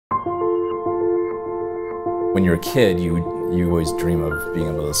When you're a kid, you always dream of being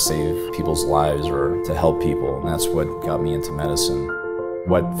able to save people's lives or to help people, and that's what got me into medicine.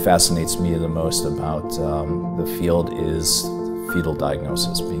 What fascinates me the most about the field is fetal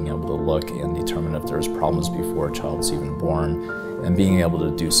diagnosis, being able to look and determine if there's problems before a child's even born, and being able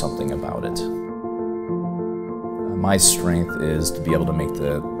to do something about it. My strength is to be able to make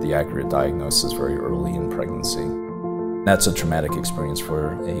the accurate diagnosis very early in pregnancy. That's a traumatic experience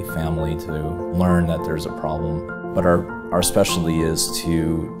for a family to learn that there's a problem, but our specialty is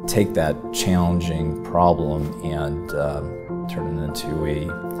to take that challenging problem and turn it into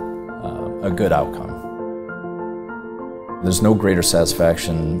a good outcome. There's no greater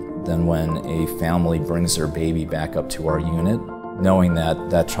satisfaction than when a family brings their baby back up to our unit, knowing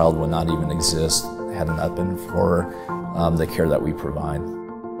that that child would not even exist had it not been for the care that we provide.